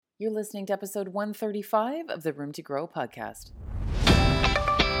You're listening to episode 135 of the Room to Grow podcast.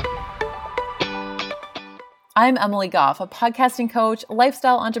 I'm Emily Goff, a podcasting coach,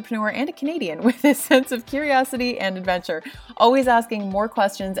 lifestyle entrepreneur, and a Canadian with a sense of curiosity and adventure, always asking more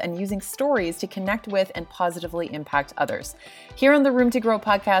questions and using stories to connect with and positively impact others. Here on the Room to Grow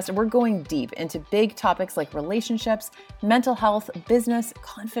podcast, we're going deep into big topics like relationships, mental health, business,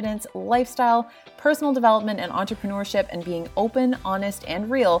 confidence, lifestyle, personal development, and entrepreneurship, and being open, honest,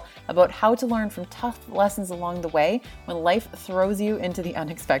 and real about how to learn from tough lessons along the way when life throws you into the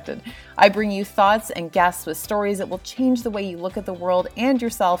unexpected. I bring you thoughts and guests with stories that will change the way you look at the world and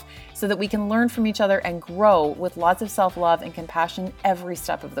yourself so that we can learn from each other and grow with lots of self-love and compassion every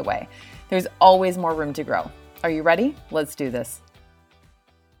step of the way. There's always more room to grow. Are you ready? Let's do this.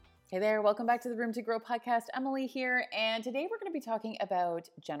 Hey there, welcome back to the Room to Grow podcast. Emily here, and today we're going to be talking about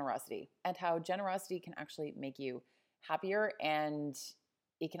generosity and how generosity can actually make you happier, and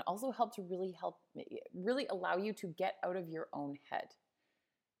it can also help to really allow you to get out of your own head.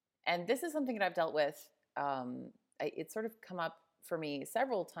 And this is something that I've dealt with. It's sort of come up for me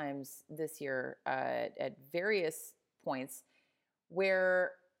several times this year at various points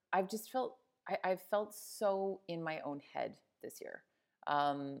where I've felt so in my own head this year,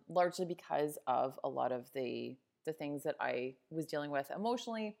 largely because of a lot of the things that I was dealing with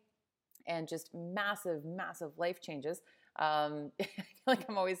emotionally and just massive life changes. I feel like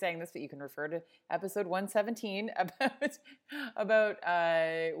I'm always saying this, but you can refer to episode 117 about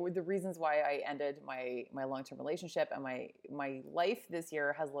the reasons why I ended my long-term relationship, and my life this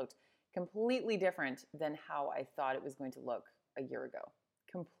year has looked completely different than how I thought it was going to look a year ago.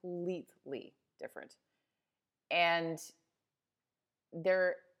 Completely different. And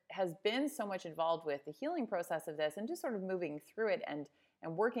there has been so much involved with the healing process of this and just sort of moving through it and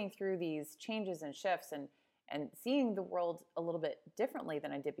working through these changes and shifts and seeing the world a little bit differently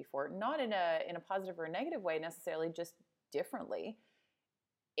than I did before, not in a positive or a negative way necessarily, just differently.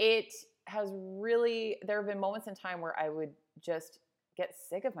 There have been moments in time where I would just get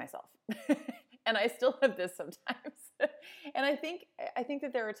sick of myself. And I still have this sometimes. And I think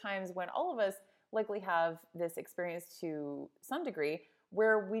that there are times when all of us likely have this experience to some degree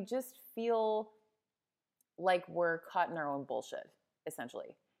where we just feel like we're caught in our own bullshit,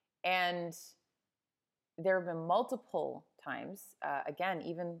 essentially. And there have been multiple times, again,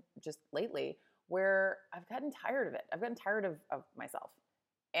 even just lately, where I've gotten tired of it. I've gotten tired of myself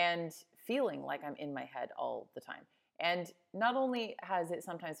and feeling like I'm in my head all the time. And not only has it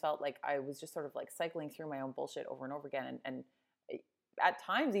sometimes felt like I was just sort of like cycling through my own bullshit over and over again and at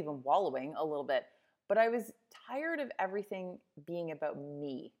times even wallowing a little bit, but I was tired of everything being about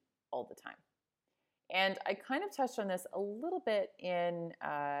me all the time. And I kind of touched on this a little bit in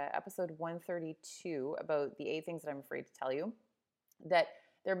episode 132 about the 8 things that I'm afraid to tell you, that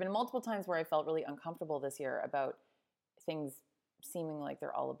there have been multiple times where I felt really uncomfortable this year about things seeming like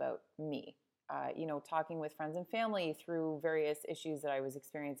they're all about me. Talking with friends and family through various issues that I was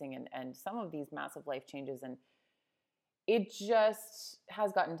experiencing and some of these massive life changes. And it just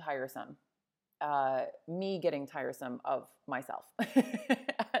has gotten tiresome. Me getting tiresome of myself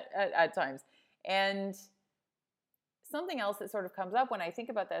at times. And something else that sort of comes up when I think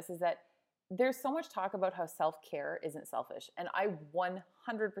about this is that there's so much talk about how self-care isn't selfish. And I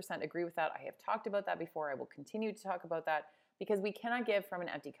 100% agree with that. I have talked about that before. I will continue to talk about that because we cannot give from an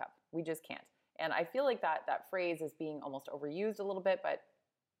empty cup. We just can't. And I feel like that phrase is being almost overused a little bit, but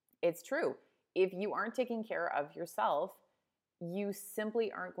it's true. If you aren't taking care of yourself, you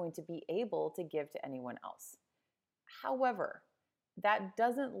simply aren't going to be able to give to anyone else. However, that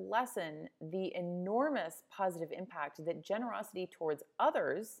doesn't lessen the enormous positive impact that generosity towards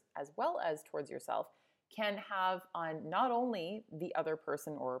others, as well as towards yourself, can have on not only the other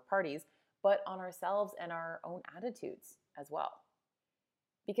person or parties, but on ourselves and our own attitudes as well.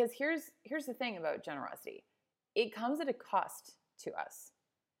 Because here's the thing about generosity. It comes at a cost to us,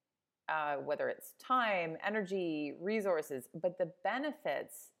 whether it's time, energy, resources, but the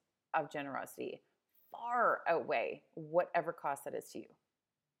benefits of generosity far outweigh whatever cost that is to you.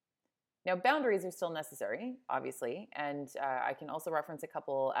 Now, boundaries are still necessary, obviously, and I can also reference a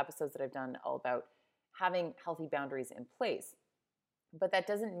couple episodes that I've done all about having healthy boundaries in place. But that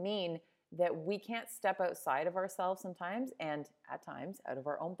doesn't mean that we can't step outside of ourselves sometimes, and at times out of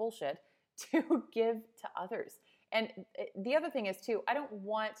our own bullshit, to give to others. And the other thing is too, I don't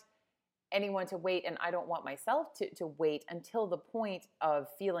want anyone to wait, and I don't want myself to wait until the point of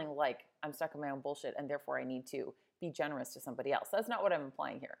feeling like I'm stuck in my own bullshit and therefore I need to be generous to somebody else. That's not what I'm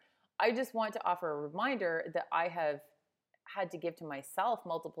implying here. I just want to offer a reminder that I have had to give to myself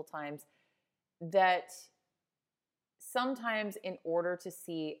multiple times, that sometimes in order to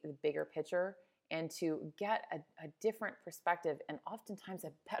see the bigger picture and to get a different perspective, and oftentimes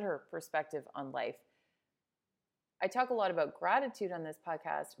a better perspective on life. I talk a lot about gratitude on this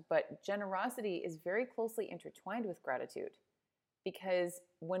podcast, but generosity is very closely intertwined with gratitude, because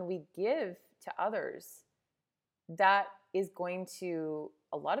when we give to others, that is going to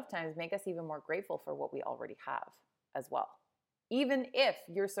a lot of times make us even more grateful for what we already have as well. Even if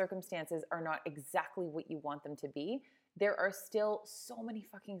your circumstances are not exactly what you want them to be, there are still so many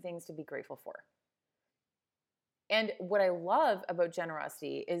fucking things to be grateful for. And what I love about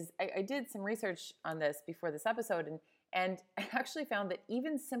generosity is I did some research on this before this episode, and I actually found that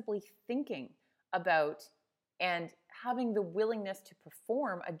even simply thinking about and having the willingness to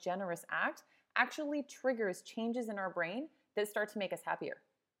perform a generous act actually triggers changes in our brain that start to make us happier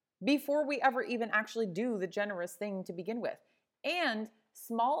before we ever even actually do the generous thing to begin with. And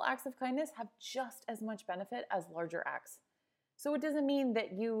small acts of kindness have just as much benefit as larger acts. So it doesn't mean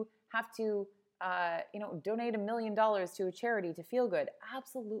that you have to donate $1 million to a charity to feel good.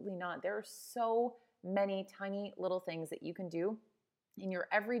 Absolutely not. There are so many tiny little things that you can do in your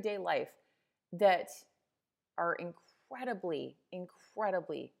everyday life that are incredibly,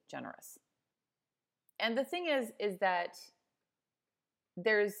 incredibly generous. And the thing is that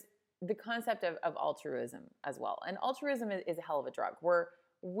there's the concept of altruism as well. And altruism is a hell of a drug, where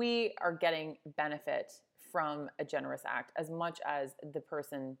we are getting benefit from a generous act as much as the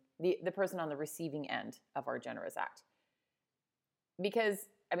person on the receiving end of our generous act. Because,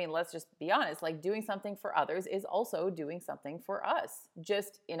 I mean, let's just be honest, like, doing something for others is also doing something for us,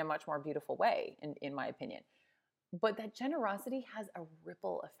 just in a much more beautiful way, in my opinion. But that generosity has a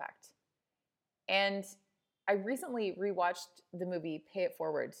ripple effect. And I recently rewatched the movie Pay It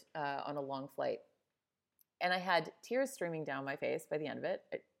Forward on a long flight, and I had tears streaming down my face by the end of it.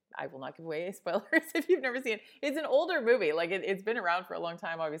 I will not give away spoilers if you've never seen it. It's an older movie. Like, it's been around for a long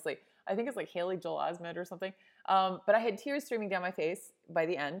time, obviously. I think it's like Haley Joel Osment or something. But I had tears streaming down my face by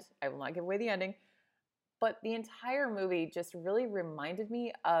the end. I will not give away the ending. But the entire movie just really reminded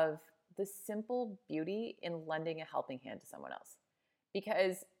me of the simple beauty in lending a helping hand to someone else.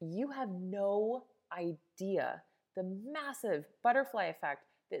 Because you have no idea the massive butterfly effect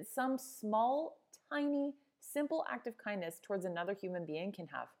that some small, tiny, simple act of kindness towards another human being can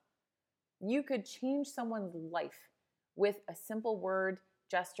have. You could change someone's life with a simple word,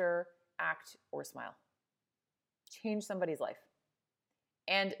 gesture, act, or smile. Change somebody's life.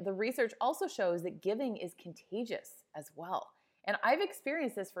 And the research also shows that giving is contagious as well. And I've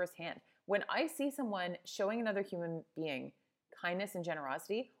experienced this firsthand. When I see someone showing another human being kindness and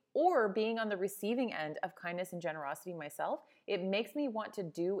generosity, or being on the receiving end of kindness and generosity myself, it makes me want to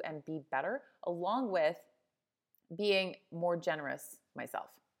do and be better, along with being more generous myself.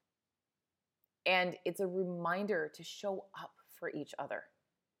 And it's a reminder to show up for each other.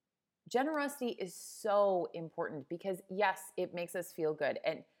 Generosity is so important because, yes, it makes us feel good.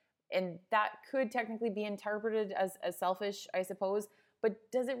 And that could technically be interpreted as selfish, I suppose. But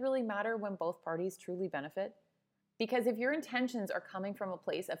does it really matter when both parties truly benefit? Because if your intentions are coming from a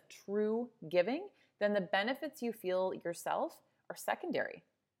place of true giving, then the benefits you feel yourself are secondary.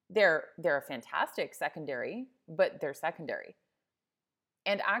 They're a fantastic secondary, but they're secondary.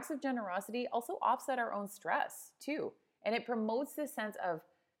 And acts of generosity also offset our own stress too. And it promotes this sense of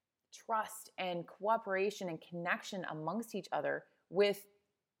trust and cooperation and connection amongst each other with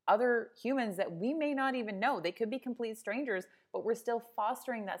other humans that we may not even know. They could be complete strangers, but we're still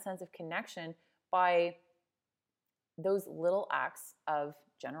fostering that sense of connection by those little acts of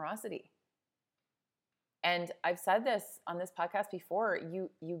generosity. And I've said this on this podcast before,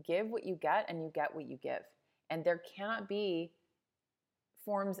 you give what you get and you get what you give. And there cannot be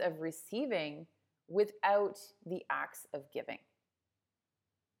forms of receiving without the acts of giving.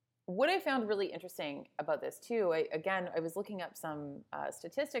 What I found really interesting about this too, I was looking up some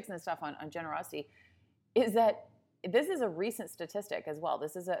statistics and stuff on generosity, is that this is a recent statistic as well.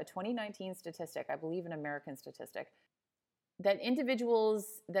 This is a 2019 statistic, I believe an American statistic, that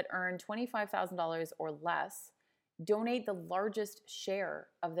individuals that earn $25,000 or less donate the largest share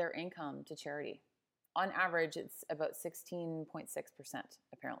of their income to charity. On average, it's about 16.6%,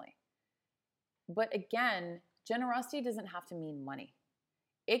 apparently. But again, generosity doesn't have to mean money.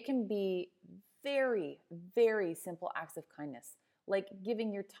 It can be very, very simple acts of kindness, like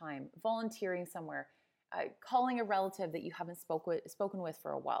giving your time, volunteering somewhere, calling a relative that you haven't spoken with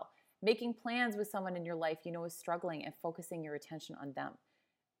for a while, making plans with someone in your life you know is struggling and focusing your attention on them,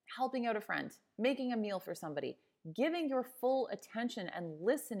 helping out a friend, making a meal for somebody, giving your full attention and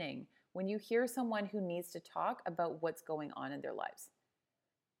listening when you hear someone who needs to talk about what's going on in their lives.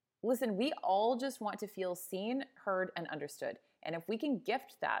 Listen, we all just want to feel seen, heard, and understood. And if we can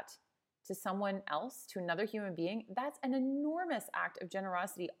gift that to someone else, to another human being, that's an enormous act of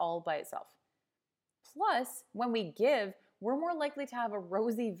generosity all by itself. Plus, when we give, we're more likely to have a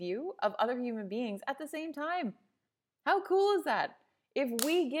rosy view of other human beings at the same time. How cool is that? If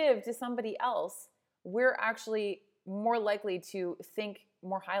we give to somebody else, we're actually more likely to think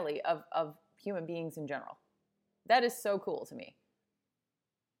more highly of human beings in general. That is so cool to me.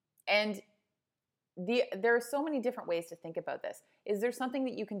 And there are so many different ways to think about this. Is there something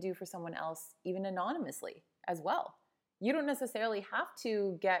that you can do for someone else, even anonymously as well? You don't necessarily have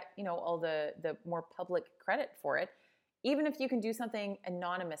to get, all the more public credit for it. Even if you can do something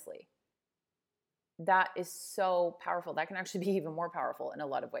anonymously, that is so powerful. That can actually be even more powerful in a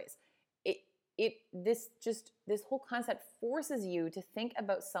lot of ways. This whole concept forces you to think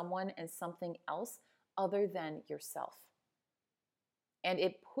about someone and something else other than yourself. And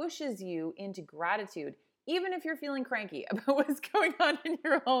it pushes you into gratitude, even if you're feeling cranky about what's going on in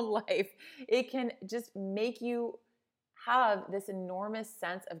your own life. It can just make you have this enormous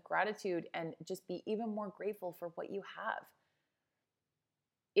sense of gratitude and just be even more grateful for what you have.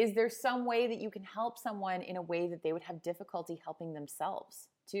 Is there some way that you can help someone in a way that they would have difficulty helping themselves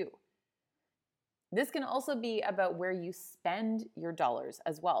too? This can also be about where you spend your dollars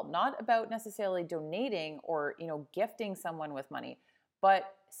as well, not about necessarily donating or, gifting someone with money,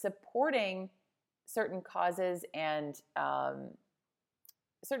 but supporting certain causes and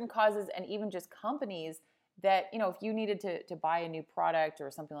even just companies that, if you needed to buy a new product or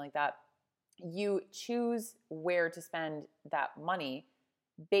something like that, you choose where to spend that money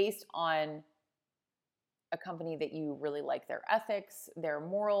based on a company that you really like, their ethics, their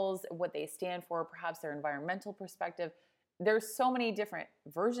morals, what they stand for, perhaps their environmental perspective. There's so many different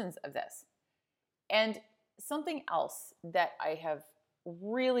versions of this. And something else that I have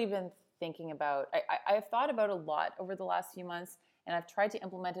really been thinking about, I've thought about a lot over the last few months, and I've tried to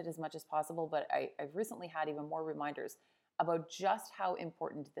implement it as much as possible, but I've recently had even more reminders about just how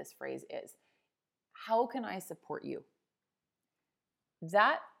important this phrase is. How can I support you?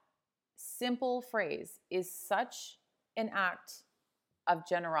 That simple phrase is such an act of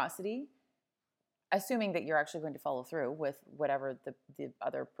generosity, assuming that you're actually going to follow through with whatever the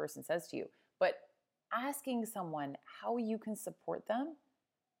other person says to you. But asking someone how you can support them,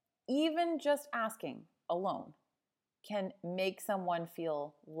 even just asking alone, can make someone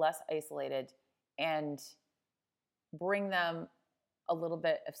feel less isolated and bring them a little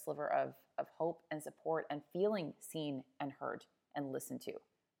bit of sliver of hope and support and feeling seen and heard and listened to.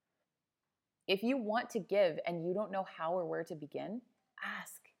 If you want to give and you don't know how or where to begin,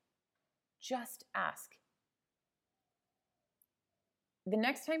 ask. Just ask. The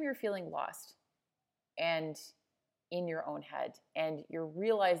next time you're feeling lost and in your own head and you're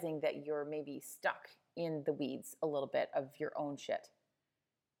realizing that you're maybe stuck in the weeds a little bit of your own shit,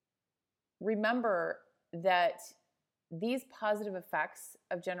 remember that these positive effects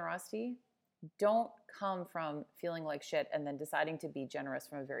of generosity don't come from feeling like shit and then deciding to be generous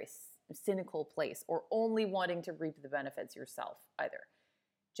from a very cynical place or only wanting to reap the benefits yourself either.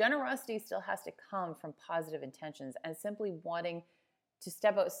 Generosity still has to come from positive intentions and simply wanting to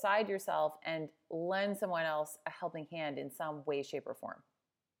step outside yourself and lend someone else a helping hand in some way, shape, or form.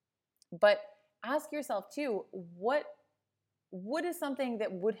 But ask yourself too, what is something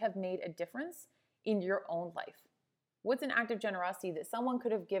that would have made a difference in your own life? What's an act of generosity that someone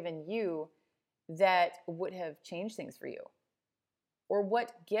could have given you that would have changed things for you? Or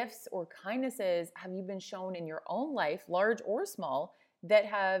what gifts or kindnesses have you been shown in your own life, large or small, that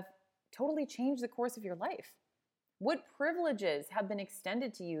have totally changed the course of your life? What privileges have been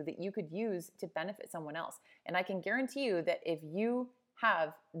extended to you that you could use to benefit someone else? And I can guarantee you that if you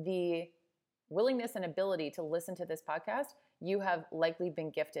have the willingness and ability to listen to this podcast, you have likely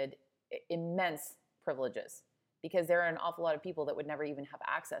been gifted immense privileges, because there are an awful lot of people that would never even have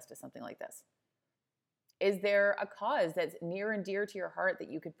access to something like this. Is there a cause that's near and dear to your heart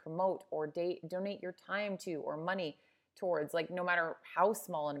that you could promote or donate your time to or money towards, like no matter how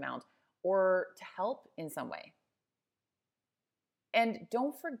small an amount, or to help in some way? And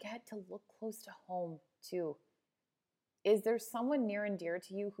don't forget to look close to home too. Is there someone near and dear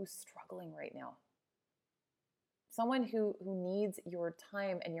to you who's struggling right now? Someone who needs your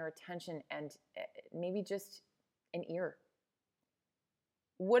time and your attention and maybe just an ear.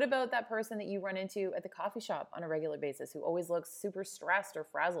 What about that person that you run into at the coffee shop on a regular basis who always looks super stressed or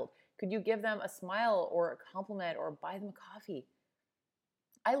frazzled? Could you give them a smile or a compliment or buy them a coffee?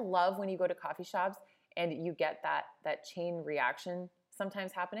 I love when you go to coffee shops and you get that chain reaction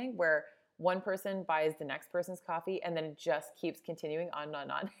sometimes happening where one person buys the next person's coffee, and then it just keeps continuing on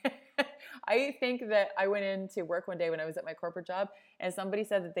and on. I think that I went into work one day when I was at my corporate job, and somebody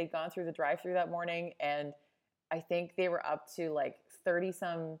said that they'd gone through the drive-thru that morning, and I think they were up to like 30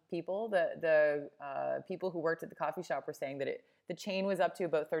 some people. The people who worked at the coffee shop were saying that the chain was up to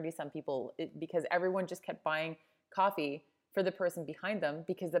about 30 some people because everyone just kept buying coffee for the person behind them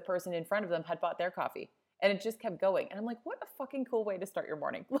because the person in front of them had bought their coffee, and it just kept going. And I'm like, what a fucking cool way to start your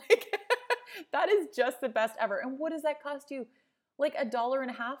morning. Like that is just the best ever. And what does that cost you? Like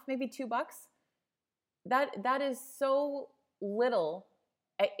 $1.50, maybe $2. That is so little.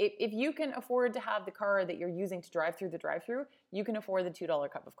 If you can afford to have the car that you're using to drive through the drive-thru, you can afford the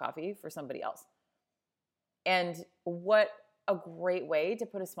 $2 cup of coffee for somebody else. And what a great way to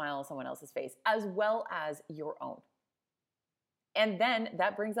put a smile on someone else's face, as well as your own. And then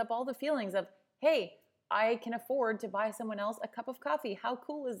that brings up all the feelings of, hey, I can afford to buy someone else a cup of coffee. How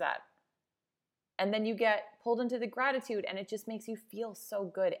cool is that? And then you get pulled into the gratitude, and it just makes you feel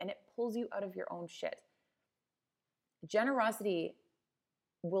so good, and it pulls you out of your own shit. Generosity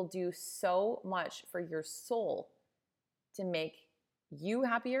will do so much for your soul to make you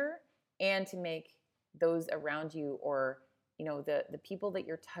happier and to make those around you, or the people that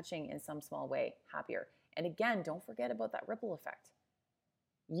you're touching in some small way, happier. And again, don't forget about that ripple effect.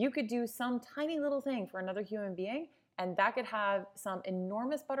 You could do some tiny little thing for another human being, and that could have some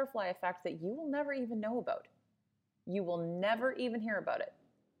enormous butterfly effect that you will never even know about. You will never even hear about it.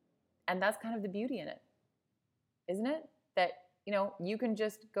 And that's kind of the beauty in it, isn't it? That, you can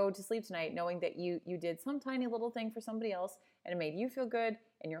just go to sleep tonight knowing that you did some tiny little thing for somebody else, and it made you feel good,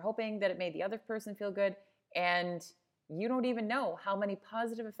 and you're hoping that it made the other person feel good, and you don't even know how many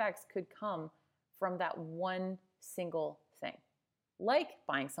positive effects could come from that one single thing, like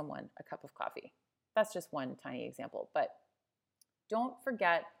buying someone a cup of coffee. That's just one tiny example, but don't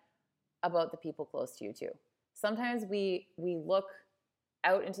forget about the people close to you too. Sometimes we look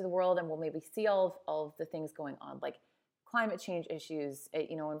out into the world and we'll maybe see all of the things going on, like climate change issues,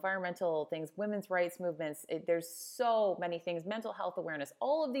 environmental things, women's rights movements. There's so many things, mental health awareness,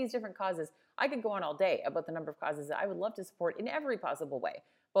 all of these different causes. I could go on all day about the number of causes that I would love to support in every possible way,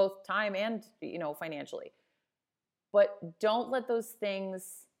 both time and, financially. But don't let those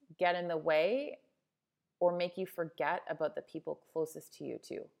things get in the way or make you forget about the people closest to you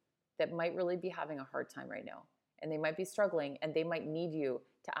too, that might really be having a hard time right now. And they might be struggling, and they might need you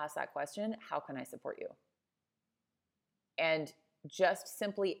to ask that question, how can I support you? And just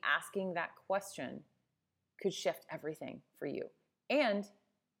simply asking that question could shift everything for you. And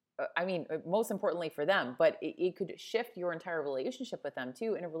most importantly for them, but it could shift your entire relationship with them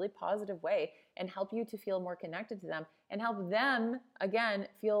too in a really positive way, and help you to feel more connected to them, and help them, again,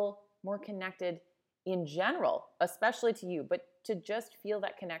 feel more connected in general, especially to you, but to just feel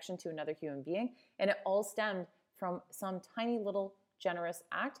that connection to another human being. And it all stemmed from some tiny little generous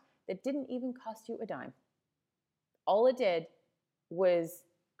act that didn't even cost you a dime. All it did was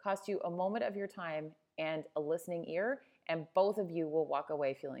cost you a moment of your time and a listening ear, and both of you will walk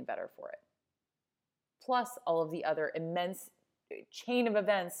away feeling better for it. Plus all of the other immense chain of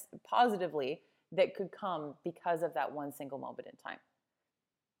events positively that could come because of that one single moment in time.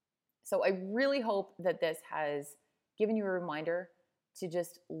 So I really hope that this has given you a reminder to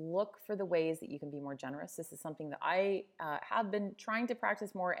just look for the ways that you can be more generous. This is something that I have been trying to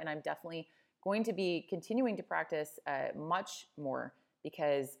practice more, and I'm definitely going to be continuing to practice much more,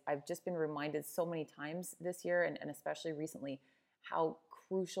 because I've just been reminded so many times this year, and especially recently, how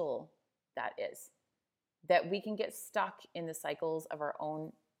crucial that is. That we can get stuck in the cycles of our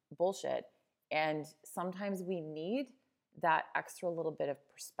own bullshit, and sometimes we need that extra little bit of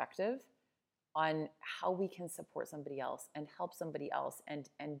perspective on how we can support somebody else and help somebody else and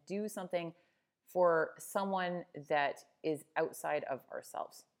do something for someone that is outside of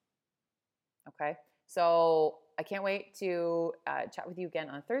ourselves. Okay, so I can't wait to chat with you again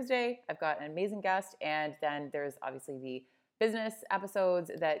on Thursday. I've got an amazing guest, and then there's obviously the business episodes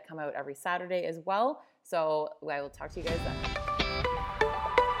that come out every Saturday as well. So I will talk to you guys then.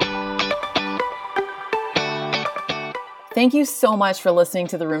 Thank you so much for listening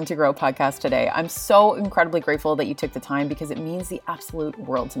to the Room to Grow podcast today. I'm so incredibly grateful that you took the time, because it means the absolute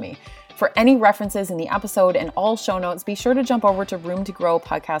world to me. For any references in the episode and all show notes, be sure to jump over to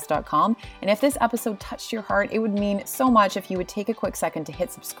roomtogrowpodcast.com. And if this episode touched your heart, it would mean so much if you would take a quick second to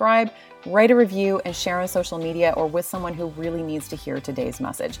hit subscribe, write a review, and share on social media or with someone who really needs to hear today's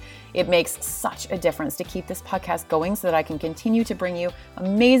message. It makes such a difference to keep this podcast going so that I can continue to bring you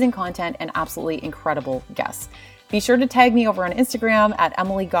amazing content and absolutely incredible guests. Be sure to tag me over on Instagram at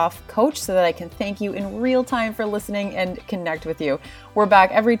Emily Goff Coach so that I can thank you in real time for listening and connect with you. We're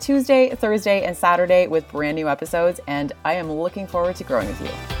back every Tuesday, Thursday, and Saturday with brand new episodes, and I am looking forward to growing with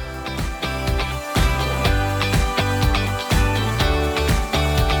you.